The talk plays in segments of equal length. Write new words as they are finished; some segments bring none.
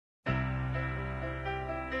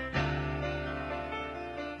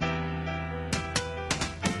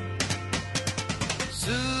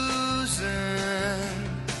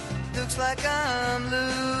looks like I'm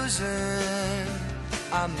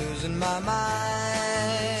losing my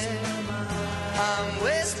mind. I'm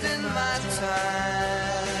wasting my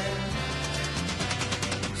time.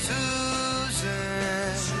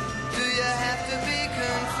 Susan, do you have to be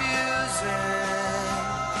confusing?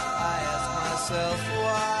 I ask myself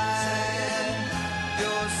why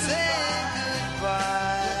you're saying goodbye.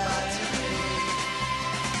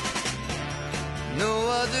 No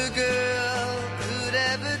other girl could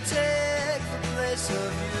ever take the place of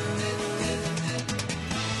you.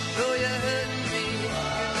 Though you're hurting me, you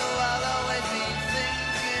know I'll always be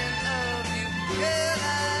thinking of you. Girl,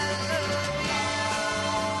 I love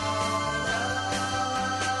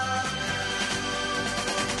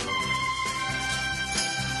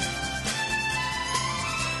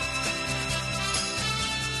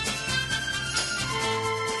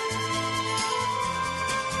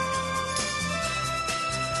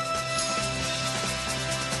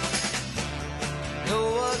no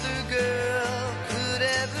other girl could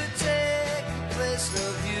ever take the place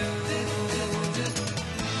of you.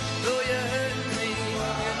 Though you're hurting me,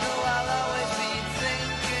 you know I'll always be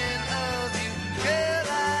thinking of you. Girl,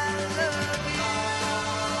 I love you.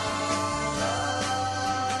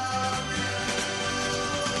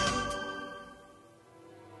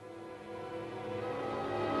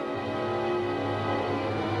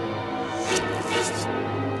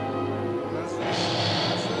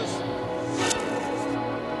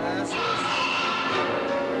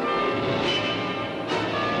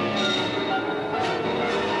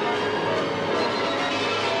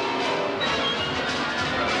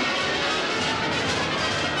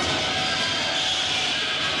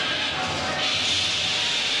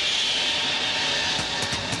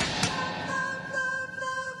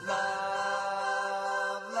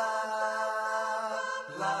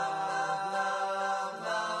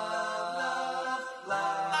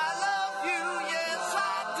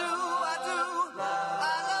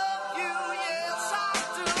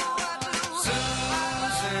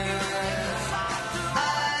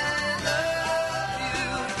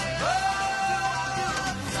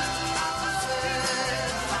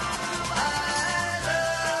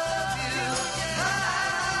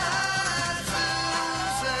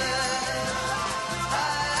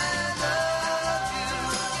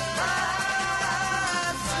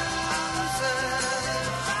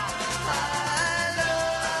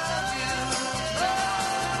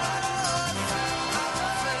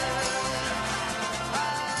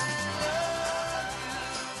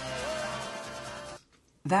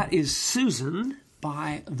 That is Susan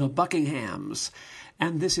by the Buckinghams,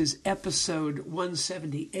 and this is episode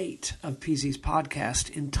 178 of PZ's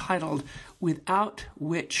podcast entitled Without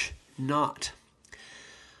Which Not.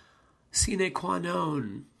 Sine qua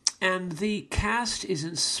non. And the cast is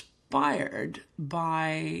inspired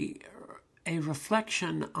by a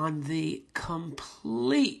reflection on the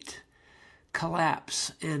complete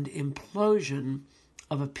collapse and implosion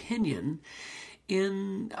of opinion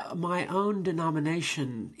in my own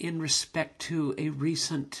denomination in respect to a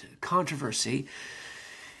recent controversy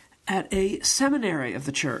at a seminary of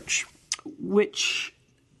the church,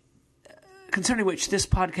 concerning which this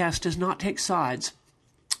podcast does not take sides,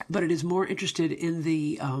 but it is more interested in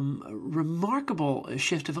the remarkable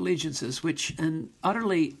shift of allegiances which an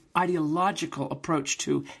utterly ideological approach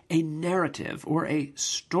to a narrative or a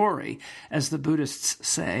story, as the Buddhists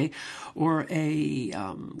say, or a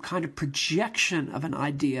kind of projection of an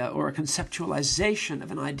idea or a conceptualization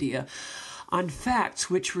of an idea on facts,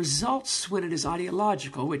 which results when it is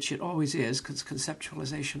ideological, which it always is, because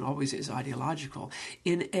conceptualization always is ideological,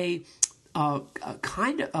 in a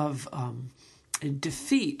kind of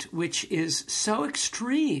defeat which is so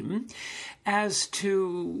extreme as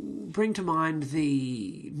to bring to mind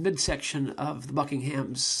the midsection of the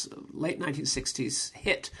Buckinghams' late 1960s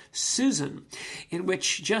hit Susan, in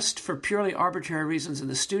which, just for purely arbitrary reasons in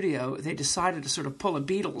the studio, they decided to sort of pull a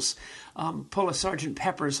Beatles, pull a Sgt.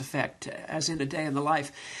 Pepper's effect, as in A Day in the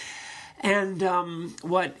Life. And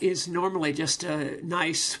what is normally just a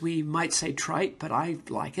nice, we might say trite, but I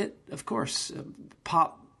like it, of course,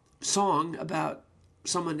 pop song about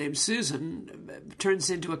someone named Susan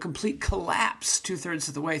turns into a complete collapse 2/3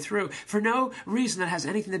 of the way through for no reason that has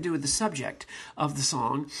anything to do with the subject of the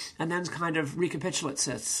song, and then kind of recapitulates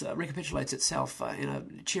itself in a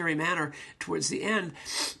cheery manner towards the end.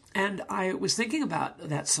 And I was thinking about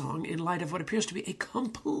that song in light of what appears to be a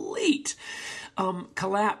complete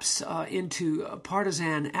collapse into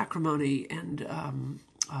partisan acrimony and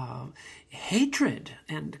hatred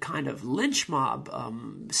and kind of lynch mob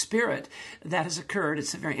spirit that has occurred.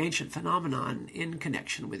 It's a very ancient phenomenon in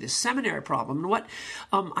connection with this seminary problem. And what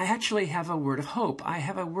I actually have a word of hope. I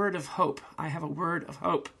have a word of hope.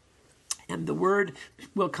 And the word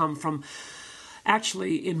will come from,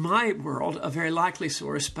 actually, in my world, a very likely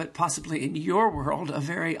source, but possibly in your world, a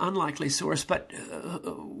very unlikely source. But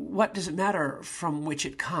what does it matter from which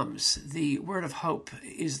it comes? The word of hope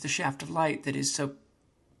is the shaft of light that is so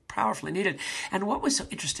powerfully needed. And what was so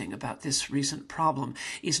interesting about this recent problem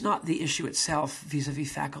is not the issue itself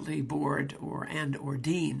vis-a-vis faculty, board, or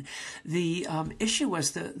dean. The issue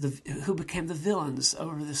was the who became the villains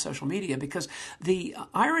over the social media, because the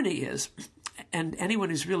irony is, and anyone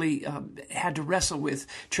who's really had to wrestle with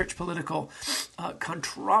church political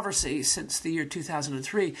controversy since the year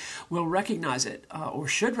 2003 will recognize it, or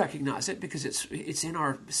should recognize it, because it's in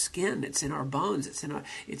our skin, it's in our bones, it's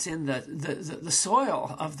in the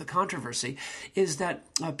soil of the controversy, is that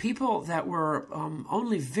people that were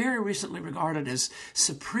only very recently regarded as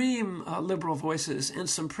supreme liberal voices and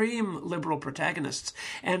supreme liberal protagonists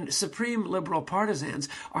and supreme liberal partisans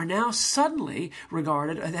are now suddenly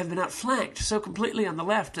regarded, have been outflanked so completely on the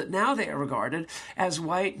left that now they are regarded as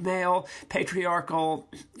white, male, patriarchal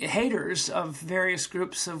haters of various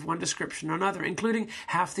groups of one description or another, including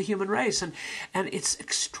half the human race. And it's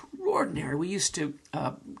extraordinary. We used to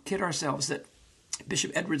kid ourselves that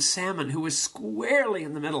Bishop Edward Salmon, who was squarely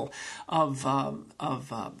in the middle of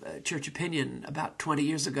church opinion about 20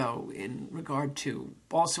 years ago in regard to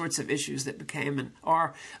all sorts of issues that became and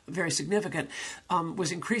are very significant,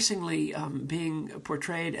 was increasingly being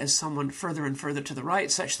portrayed as someone further and further to the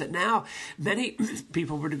right, such that now many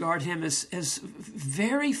people would regard him as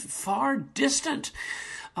very far distant,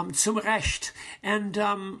 zum Recht. And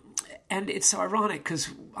it's ironic,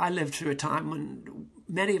 because I lived through a time when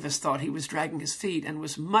many of us thought he was dragging his feet and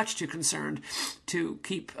was much too concerned to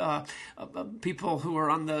keep people who are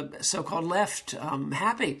on the so-called left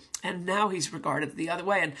happy. And now he's regarded the other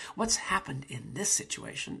way. And what's happened in this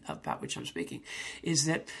situation about which I'm speaking is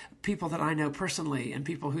that people that I know personally and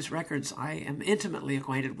people whose records I am intimately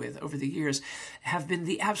acquainted with over the years have been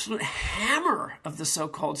the absolute hammer of the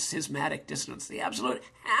so-called schismatic dissonance, the absolute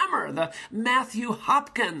hammer, the Matthew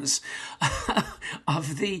Hopkins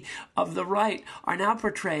of the right, are now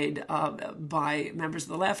portrayed by members of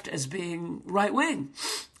the left as being right-wing.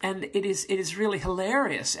 And it is really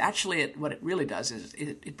hilarious. Actually, what it really does is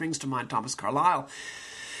it brings to mind Thomas Carlyle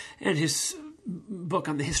and his book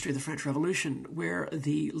on the history of the French Revolution, where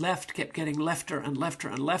the left kept getting lefter and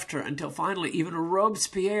lefter and lefter until finally even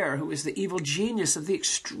Robespierre, who is the evil genius of the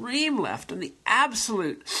extreme left and the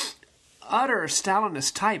absolute utter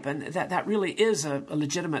Stalinist type, and that really is a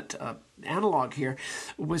legitimate analog here,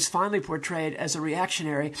 was finally portrayed as a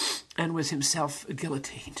reactionary and was himself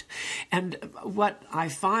guillotined. And what I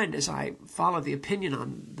find as I follow the opinion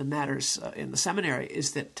on the matters in the seminary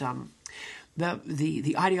is that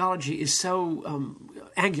the ideology is so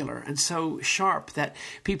angular and so sharp that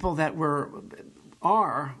people that were,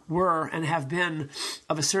 and have been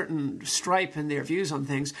of a certain stripe in their views on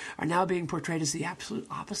things are now being portrayed as the absolute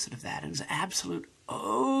opposite of that, and as absolute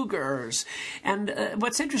ogres. And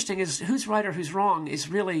what's interesting is who's right or who's wrong is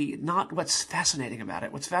really not what's fascinating about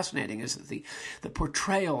it. What's fascinating is that the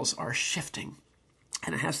portrayals are shifting.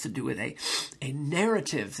 And it has to do with a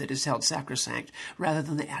narrative that is held sacrosanct rather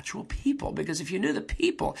than the actual people. Because if you knew the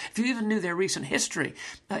people, if you even knew their recent history,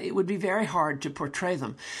 it would be very hard to portray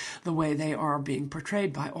them the way they are being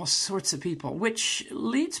portrayed by all sorts of people. Which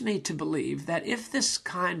leads me to believe that if this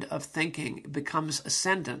kind of thinking becomes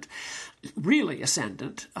ascendant, really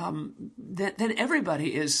ascendant, then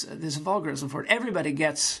everybody is, there's a vulgarism for it, everybody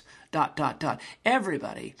gets ...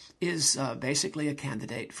 Everybody is basically a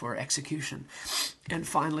candidate for execution. And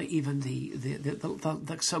finally, even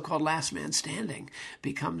the so-called last man standing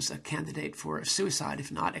becomes a candidate for suicide, if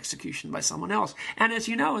not execution by someone else. And as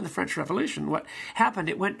you know, in the French Revolution, what happened,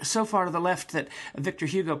 it went so far to the left that Victor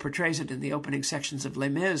Hugo portrays it in the opening sections of Les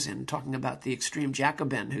Mis in talking about the extreme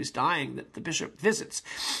Jacobin who's dying that the bishop visits.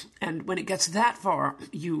 And when it gets that far,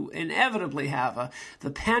 you inevitably have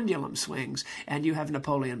the pendulum swings, and you have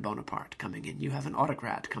Napoleon Bonaparte coming in. You have an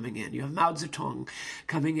autocrat coming in. You have Mao Zedong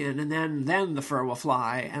coming in, and then the fur will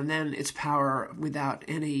fly, and then it's power without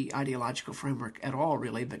any ideological framework at all,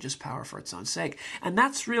 really, but just power for its own sake. And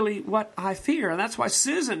that's really what I fear, and that's why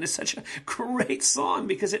Susan is such a great song,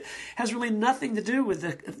 because it has really nothing to do with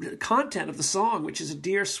the content of the song, which is a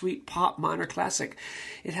dear, sweet pop minor classic.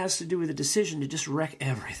 It has to do with the decision to just wreck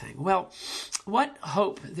everything. Well, what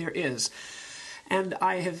hope there is. And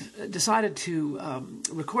I have decided to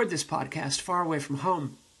record this podcast far away from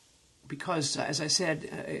home, because, as I said,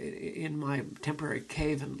 in my temporary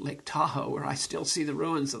cave in Lake Tahoe, where I still see the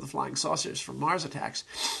ruins of the flying saucers from Mars attacks,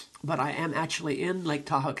 but I am actually in Lake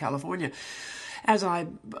Tahoe, California. As I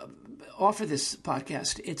offer this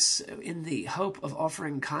podcast, it's in the hope of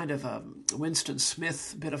offering kind of a Winston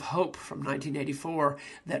Smith bit of hope from 1984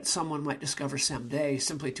 that someone might discover someday,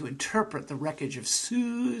 simply to interpret the wreckage of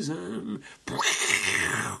Susan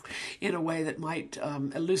in a way that might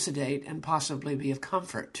elucidate and possibly be of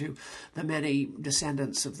comfort to the many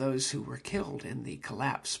descendants of those who were killed in the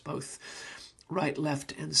collapse, both right,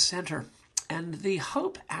 left, and center. And the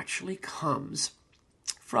hope actually comes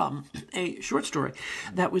from a short story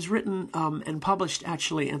that was written and published,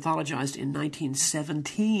 actually anthologized in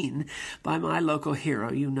 1917 by my local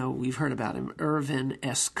hero. You know, we've heard about him, Irvin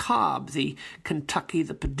S. Cobb, the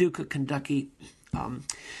Paducah, Kentucky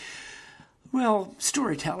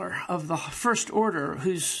storyteller of the First Order,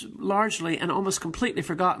 who's largely and almost completely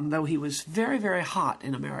forgotten, though he was very, very hot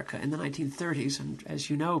in America in the 1930s, and as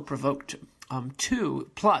you know, provoked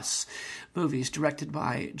 2+ movies directed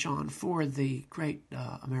by John Ford, the great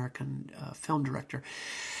American film director.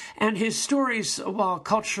 And his stories, while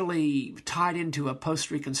culturally tied into a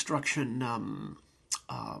post-Reconstruction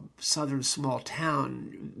southern small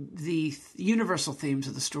town, the universal themes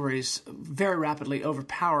of the stories very rapidly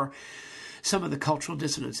overpower some of the cultural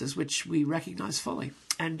dissonances, which we recognize fully.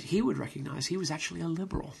 And he would recognize he was actually a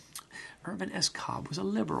liberal. Irvin S. Cobb was a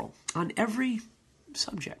liberal on every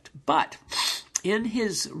subject. But in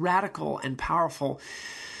his radical and powerful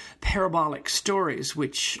parabolic stories,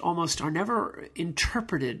 which almost are never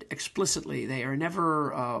interpreted explicitly, they are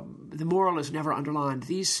never, the moral is never underlined.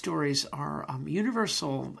 These stories are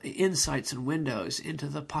universal insights and windows into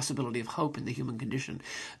the possibility of hope in the human condition.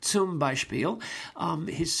 Zum Beispiel,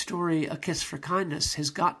 his story, A Kiss for Kindness,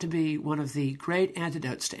 has got to be one of the great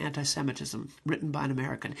antidotes to anti-Semitism written by an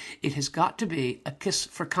American. It has got to be A Kiss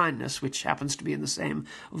for Kindness, which happens to be in the same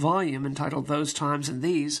volume entitled Those Times and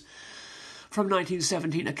These, from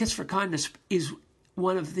 1917. A Kiss for Kindness is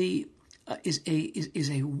one of the is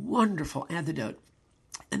a wonderful antidote,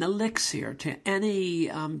 an elixir to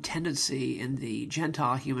any tendency in the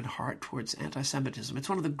Gentile human heart towards anti-Semitism. It's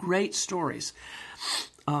one of the great stories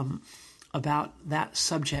about that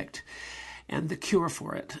subject and the cure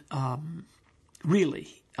for it,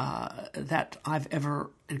 that I've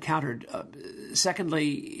ever encountered.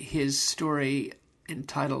 Secondly, his story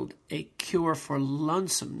entitled A Cure for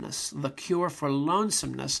Lonesomeness, The Cure for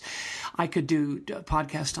Lonesomeness. I could do a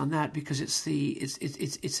podcast on that because it's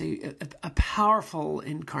a powerful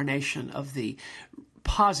incarnation of the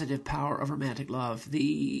positive power of romantic love,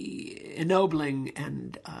 the ennobling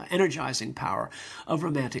and energizing power of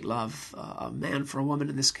romantic love. A man for a woman,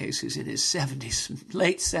 in this case, who's in his 70s,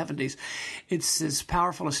 late 70s. It's as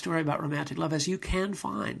powerful a story about romantic love as you can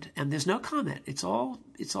find, and there's no comment. It's all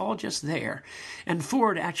just there. And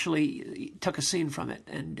Ford actually took a scene from it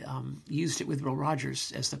and used it with Will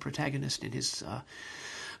Rogers as the protagonist in his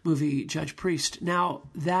movie Judge Priest. Now,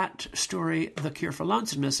 that story, The Cure for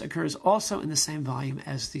Lonesomeness, occurs also in the same volume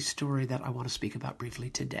as the story that I want to speak about briefly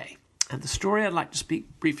today. And the story I'd like to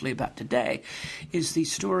speak briefly about today is the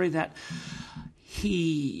story that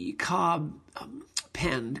Cobb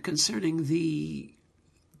penned concerning the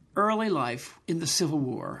early life in the Civil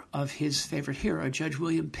War of his favorite hero, Judge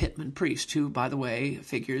William Pittman Priest, who, by the way,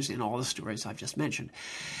 figures in all the stories I've just mentioned.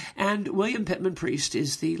 And William Pittman Priest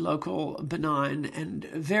is the local benign and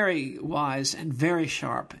very wise and very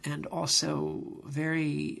sharp and also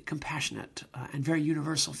very compassionate and very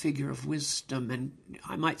universal figure of wisdom and,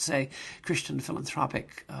 I might say, Christian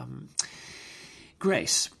philanthropic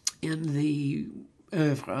grace in the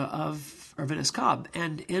oeuvre of Irvin S. Cobb.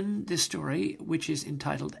 And in this story, which is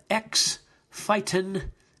entitled Ex-Fightin'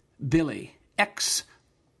 Billy,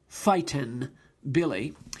 Ex-Fightin'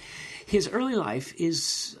 Billy, his early life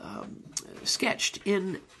is sketched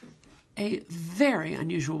in a very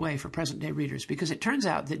unusual way for present-day readers, because it turns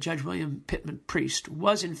out that Judge William Pittman Priest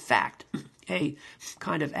was, in fact, a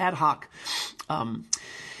kind of ad hoc an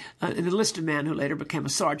enlisted man who later became a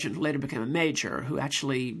sergeant, who later became a major, who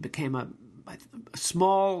actually became a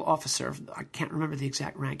small officer. I can't remember the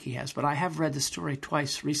exact rank he has, but I have read the story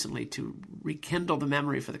twice recently to rekindle the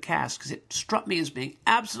memory for the cast, because it struck me as being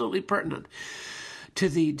absolutely pertinent to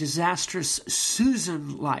the disastrous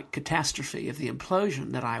Susan-like catastrophe of the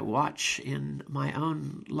implosion that I watch in my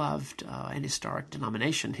own loved and historic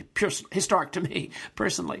denomination, historic to me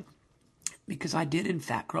personally. because I did, in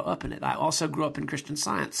fact, grow up in it. I also grew up in Christian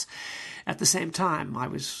Science. At the same time, I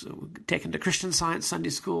was taken to Christian Science Sunday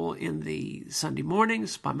school in the Sunday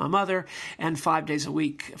mornings by my mother, and 5 days a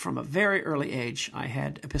week from a very early age, I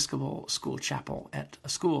had Episcopal school chapel at a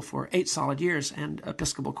school for 8 solid years and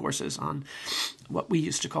Episcopal courses on what we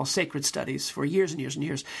used to call sacred studies for years and years and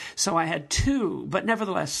years. So I had 2, but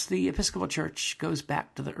nevertheless, the Episcopal Church goes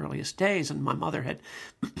back to the earliest days, and my mother had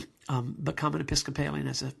become an Episcopalian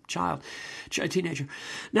as a teenager.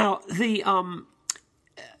 Now, the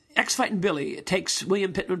X-Fightin' Billy takes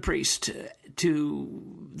William Pittman Priest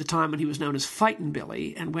to the time when he was known as Fightin'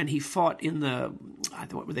 Billy, and when he fought in the,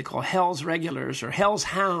 what would they call, Hell's Regulars or Hell's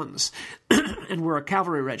Hounds, and were a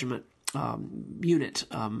cavalry regiment unit,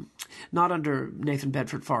 not under Nathan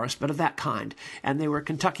Bedford Forrest, but of that kind. And they were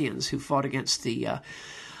Kentuckians who fought against the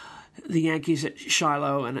Yankees at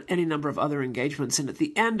Shiloh and any number of other engagements, and at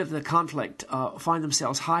the end of the conflict find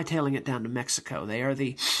themselves hightailing it down to Mexico.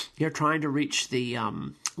 They're trying to reach the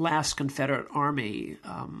last Confederate army.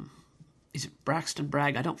 Is it Braxton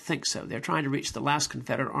Bragg? I don't think so. They're trying to reach the last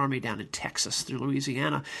Confederate army down in Texas through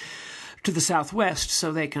Louisiana to the southwest,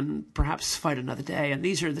 so they can perhaps fight another day. And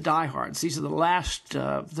these are the diehards. These are the last,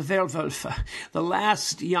 the Werwölfe, the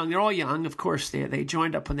last young. They're all young, of course. They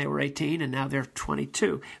joined up when they were 18, and now they're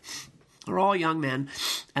 22. They're all young men,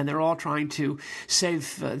 and they're all trying to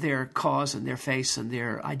save their cause and their face and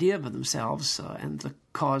their idea of themselves and the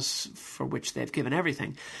cause for which they've given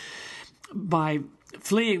everything by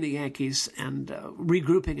fleeing the Yankees and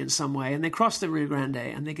regrouping in some way. And they cross the Rio Grande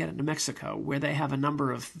and they get into Mexico, where they have a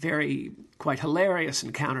number of very quite hilarious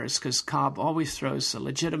encounters, because Cobb always throws a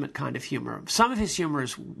legitimate kind of humor. Some of his humor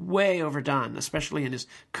is way overdone, especially in his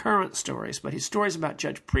current stories, but his stories about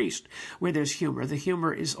Judge Priest, where there's humor, the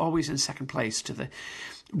humor is always in second place to the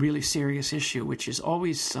really serious issue, which is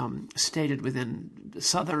always stated within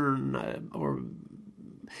Southern or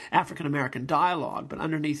African-American dialogue, but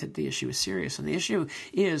underneath it, the issue is serious. And the issue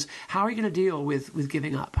is, how are you going to deal with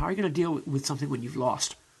giving up? How are you going to deal with something when you've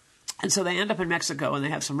lost? And so they end up in Mexico, and they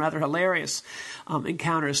have some rather hilarious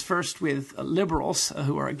encounters, first with liberals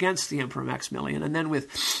who are against the Emperor Maximilian, and then with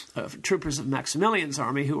troopers of Maximilian's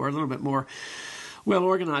army who are a little bit more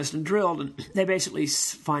well-organized and drilled, and they basically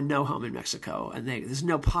find no home in Mexico, and there's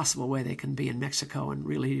no possible way they can be in Mexico and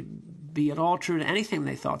really be at all true to anything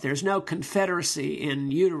they thought. There's no Confederacy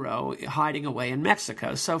in utero hiding away in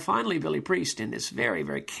Mexico. So finally, Billy Priest, in this very,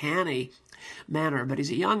 very canny manner, but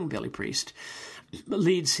he's a young Billy Priest,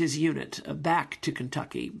 leads his unit back to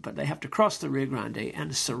Kentucky, but they have to cross the Rio Grande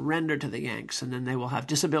and surrender to the Yanks, and then they will have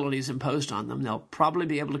disabilities imposed on them. They'll probably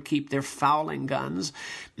be able to keep their fowling guns,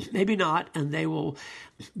 maybe not, and they will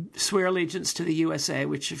swear allegiance to the USA,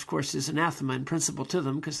 which of course is anathema in principle to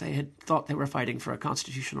them, because they had thought they were fighting for a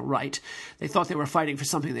constitutional right. They thought they were fighting for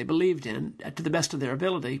something they believed in to the best of their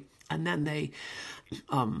ability, and then they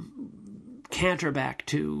canter back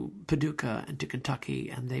to Paducah and to Kentucky,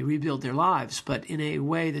 and they rebuild their lives, but in a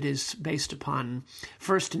way that is based upon,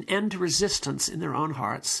 first, an end to resistance in their own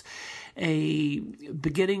hearts, a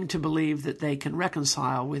beginning to believe that they can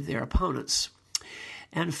reconcile with their opponents,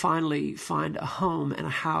 and finally find a home and a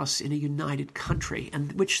house in a united country,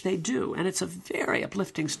 and which they do. And it's a very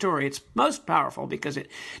uplifting story. It's most powerful because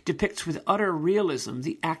it depicts with utter realism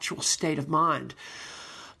the actual state of mind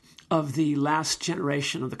of the last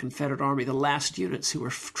generation of the Confederate Army, the last units who were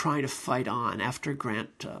trying to fight on after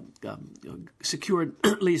Grant secured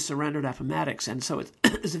Lee's surrendered Appomattox. And so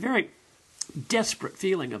it's a very desperate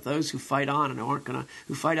feeling of those who fight on and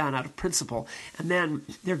who fight on out of principle, and then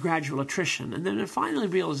their gradual attrition, and then finally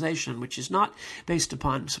realization, which is not based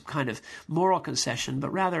upon some kind of moral concession,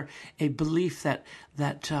 but rather a belief that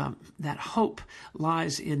hope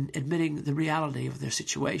lies in admitting the reality of their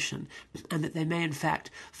situation, and that they may in fact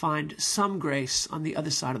find some grace on the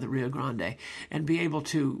other side of the Rio Grande and be able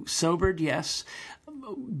to, sobered, yes,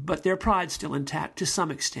 but their pride still intact to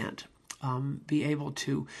some extent, be able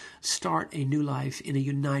to start a new life in a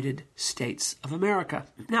United States of America.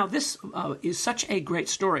 Now, this is such a great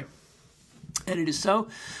story, and it is so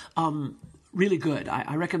really good.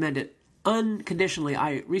 I recommend it unconditionally.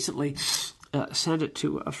 I recently sent it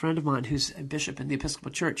to a friend of mine who's a bishop in the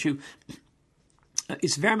Episcopal Church, who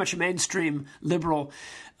is very much a mainstream liberal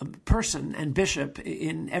person and bishop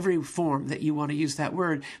in every form that you want to use that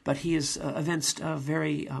word, but he has evinced a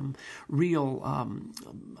very real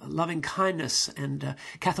loving kindness and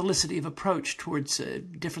Catholicity of approach towards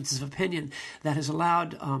differences of opinion that has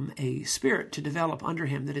allowed a spirit to develop under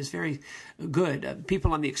him that is very good.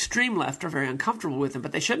 People on the extreme left are very uncomfortable with him,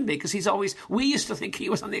 but they shouldn't be, because we used to think he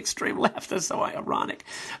was on the extreme left. That's so ironic.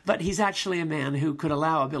 But he's actually a man who could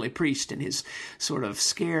allow a Billy Priest in his sort of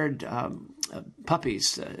scared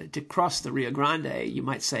puppies to cross the Rio Grande, you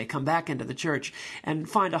might say, come back into the church and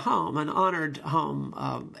find a home, an honored home,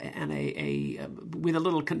 and with a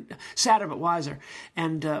little sadder but wiser.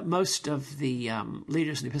 And most of the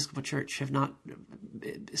leaders in the Episcopal Church have not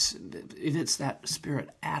evinced that spirit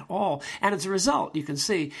at all. And as a result, you can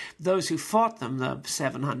see those who fought them, the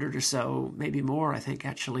 700 or so, maybe more, I think,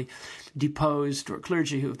 actually deposed, or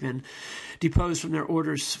clergy who have been deposed from their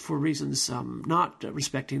orders for reasons not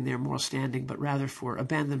respecting their moral standing, but rather for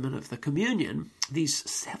abandonment of the communion. These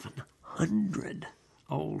 700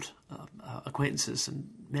 old acquaintances and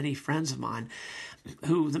many friends of mine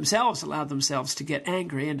who themselves allowed themselves to get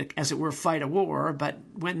angry and, as it were, fight a war, but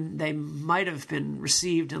when they might have been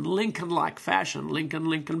received in Lincoln-like fashion, Lincoln,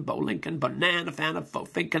 Lincoln, Bo Lincoln, banana, fana, fo,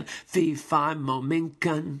 finkin, fee, fi, mo,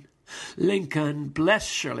 minkin, Lincoln, bless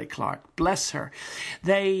Shirley Clark, bless her,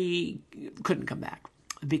 they couldn't come back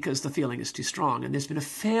because the feeling is too strong. And there's been a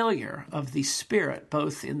failure of the spirit,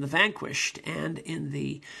 both in the vanquished and in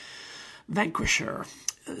the vanquisher.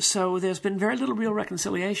 So there's been very little real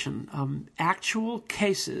reconciliation. Actual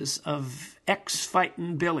cases of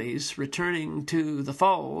ex-fightin' Billies returning to the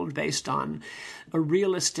fold based on a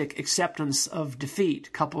realistic acceptance of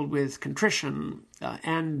defeat coupled with contrition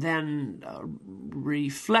and then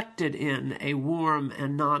reflected in a warm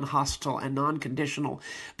and non-hostile and non-conditional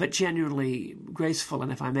but genuinely graceful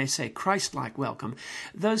and, if I may say, Christ-like welcome.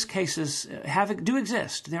 Those cases do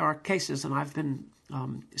exist. There are cases, and I've been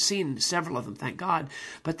seen several of them, thank God,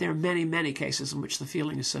 but there are many, many cases in which the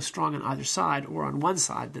feeling is so strong on either side or on one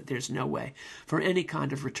side that there's no way for any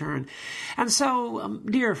kind of return. And so,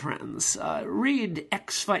 dear friends, read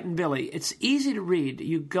Ex-Fightin' Billy. It's easy to read.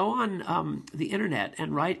 You go on the internet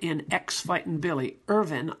and write in Ex-Fightin' Billy,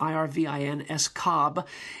 Irvin, I-R-V-I-N-S, Cobb,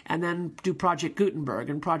 and then do Project Gutenberg,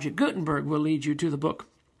 and Project Gutenberg will lead you to the book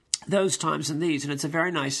Those Times and These, and it's a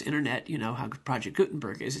very nice internet, you know how Project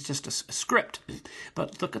Gutenberg is. It's just a script.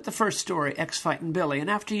 But look at the first story, Ex-Fightin' Billy,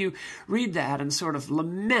 and after you read that and sort of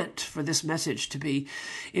lament for this message to be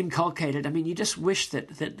inculcated, I mean, you just wish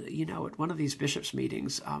that you know, at one of these bishops'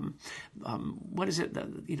 meetings, what is it,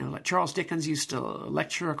 like Charles Dickens used to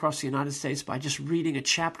lecture across the United States by just reading a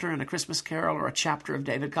chapter in A Christmas Carol or a chapter of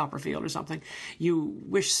David Copperfield or something. You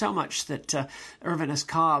wish so much that Irvin S.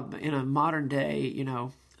 Cobb, in a modern day,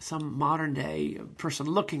 some modern-day person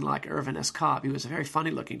looking like Irvin S. Cobb, he was a very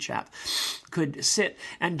funny-looking chap, could sit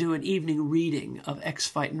and do an evening reading of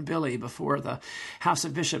Ex-Fightin' Billy before the House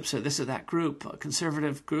of Bishops or this or that group, a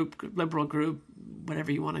conservative group, liberal group,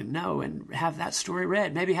 whatever you want to know, and have that story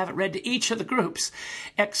read. Maybe have it read to each of the groups,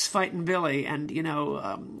 Ex-Fightin' Billy, and,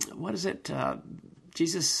 what is it,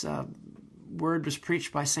 Jesus... word was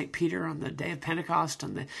preached by St. Peter on the day of Pentecost,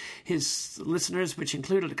 and his listeners, which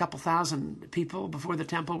included a couple thousand people before the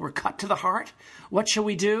temple, were cut to the heart. What shall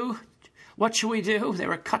we do? What shall we do? They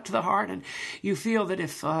were cut to the heart, and you feel that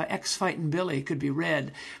if Ex-Fightin' Billy could be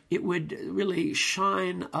read, it would really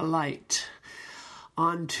shine a light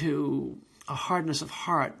onto a hardness of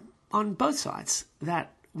heart on both sides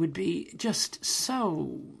that would be just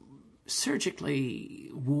so surgically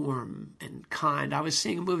warm and kind. I was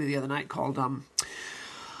seeing a movie the other night called On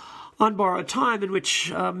Borrowed Time, in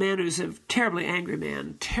which a man who's a terribly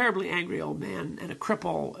angry old man, and a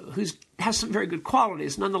cripple who has some very good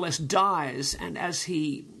qualities, nonetheless dies, and as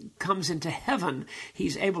he comes into heaven,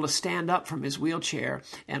 he's able to stand up from his wheelchair,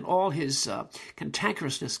 and all his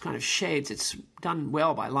cantankerousness kind of shades. It's done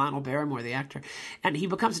well by Lionel Barrymore, the actor, and he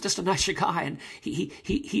becomes just a nicer guy, and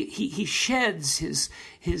he sheds his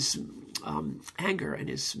anger and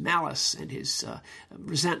his malice and his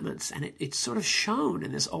resentments, and it's sort of shown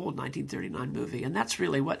in this old 1939 movie, and that's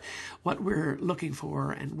really what we're looking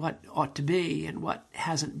for and what ought to be and what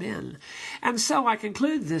hasn't been. And so I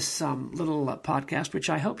conclude this little podcast, which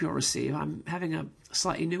I hope you'll receive. I'm having a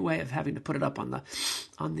slightly new way of having to put it up on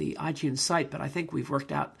the iTunes site, but I think we've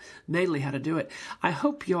worked out mainly how to do it. I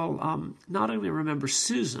hope you'll not only remember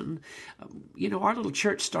Susan. Our little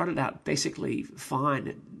church started out basically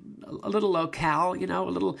fine, a little locale, a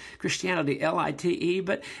little Christianity, LITE,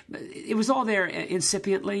 but it was all there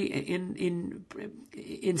incipiently.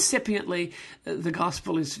 Incipiently, the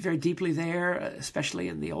gospel is very deeply there, especially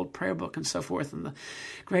in the old prayer book and so forth, and the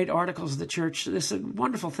great articles of the church. There's a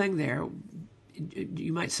wonderful thing there.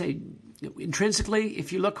 You might say, intrinsically,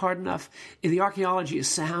 if you look hard enough, the archaeology is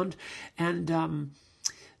sound, and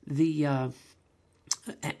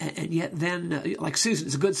and yet then, like Susan,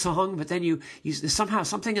 it's a good song, but then there's somehow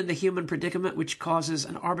something in the human predicament which causes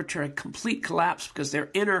an arbitrary complete collapse because there are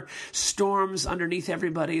inner storms underneath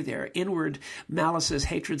everybody. There are inward malices,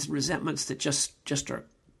 hatreds, and resentments that just are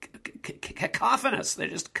cacophonous. They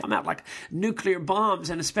just come out like nuclear bombs,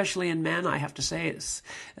 and especially in men, I have to say, it's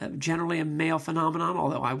generally a male phenomenon,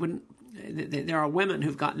 although I wouldn't. There are women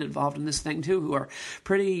who've gotten involved in this thing too, who are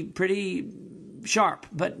pretty sharp,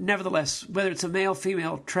 but nevertheless, whether it's a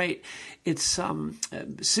male-female trait, it's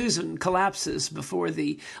Susan collapses before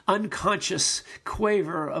the unconscious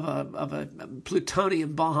quaver of a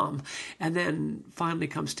plutonium bomb, and then finally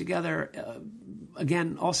comes together.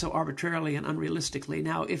 Again, also arbitrarily and unrealistically.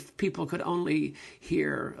 Now, if people could only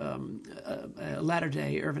hear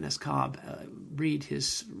latter-day Irvin S. Cobb read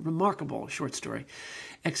his remarkable short story,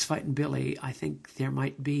 X-Fightin' Billy, I think there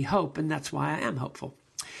might be hope, and that's why I am hopeful.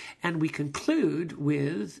 And we conclude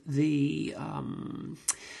with the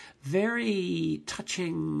very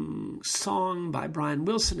touching song by Brian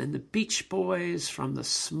Wilson and the Beach Boys from the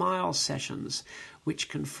Smile Sessions, which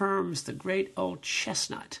confirms the great old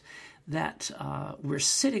chestnut that we're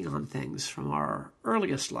sitting on things from our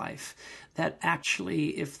earliest life that actually,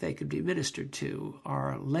 if they could be ministered to,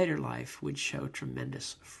 our later life would show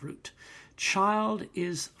tremendous fruit. Child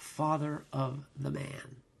is father of the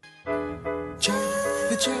man. Child,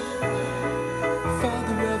 the child,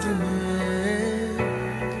 father of the man.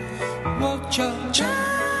 Walk, child,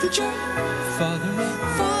 child, the child, father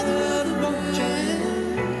of the boy.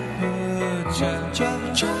 Child,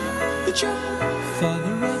 child, child, the child,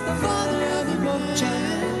 father of the boy. Child.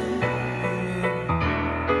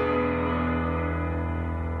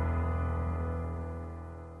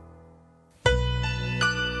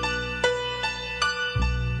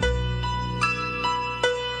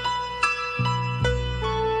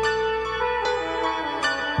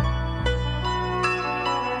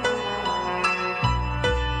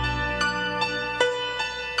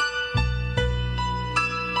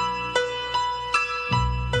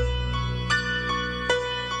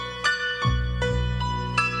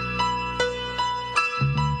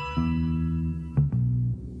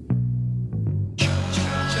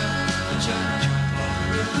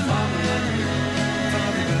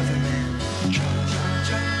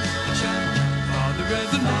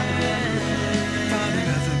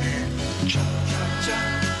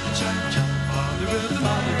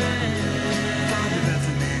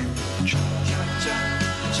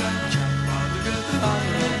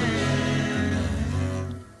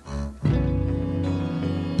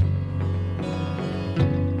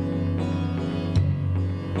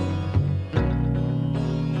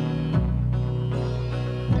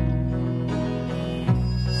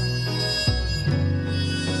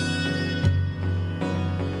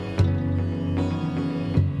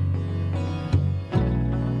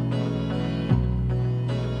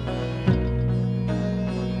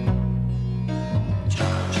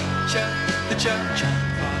 Cha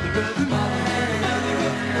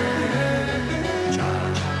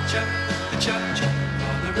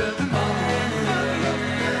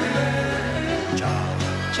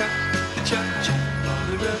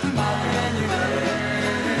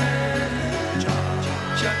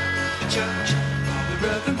cha cha cha, the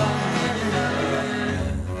rhythm.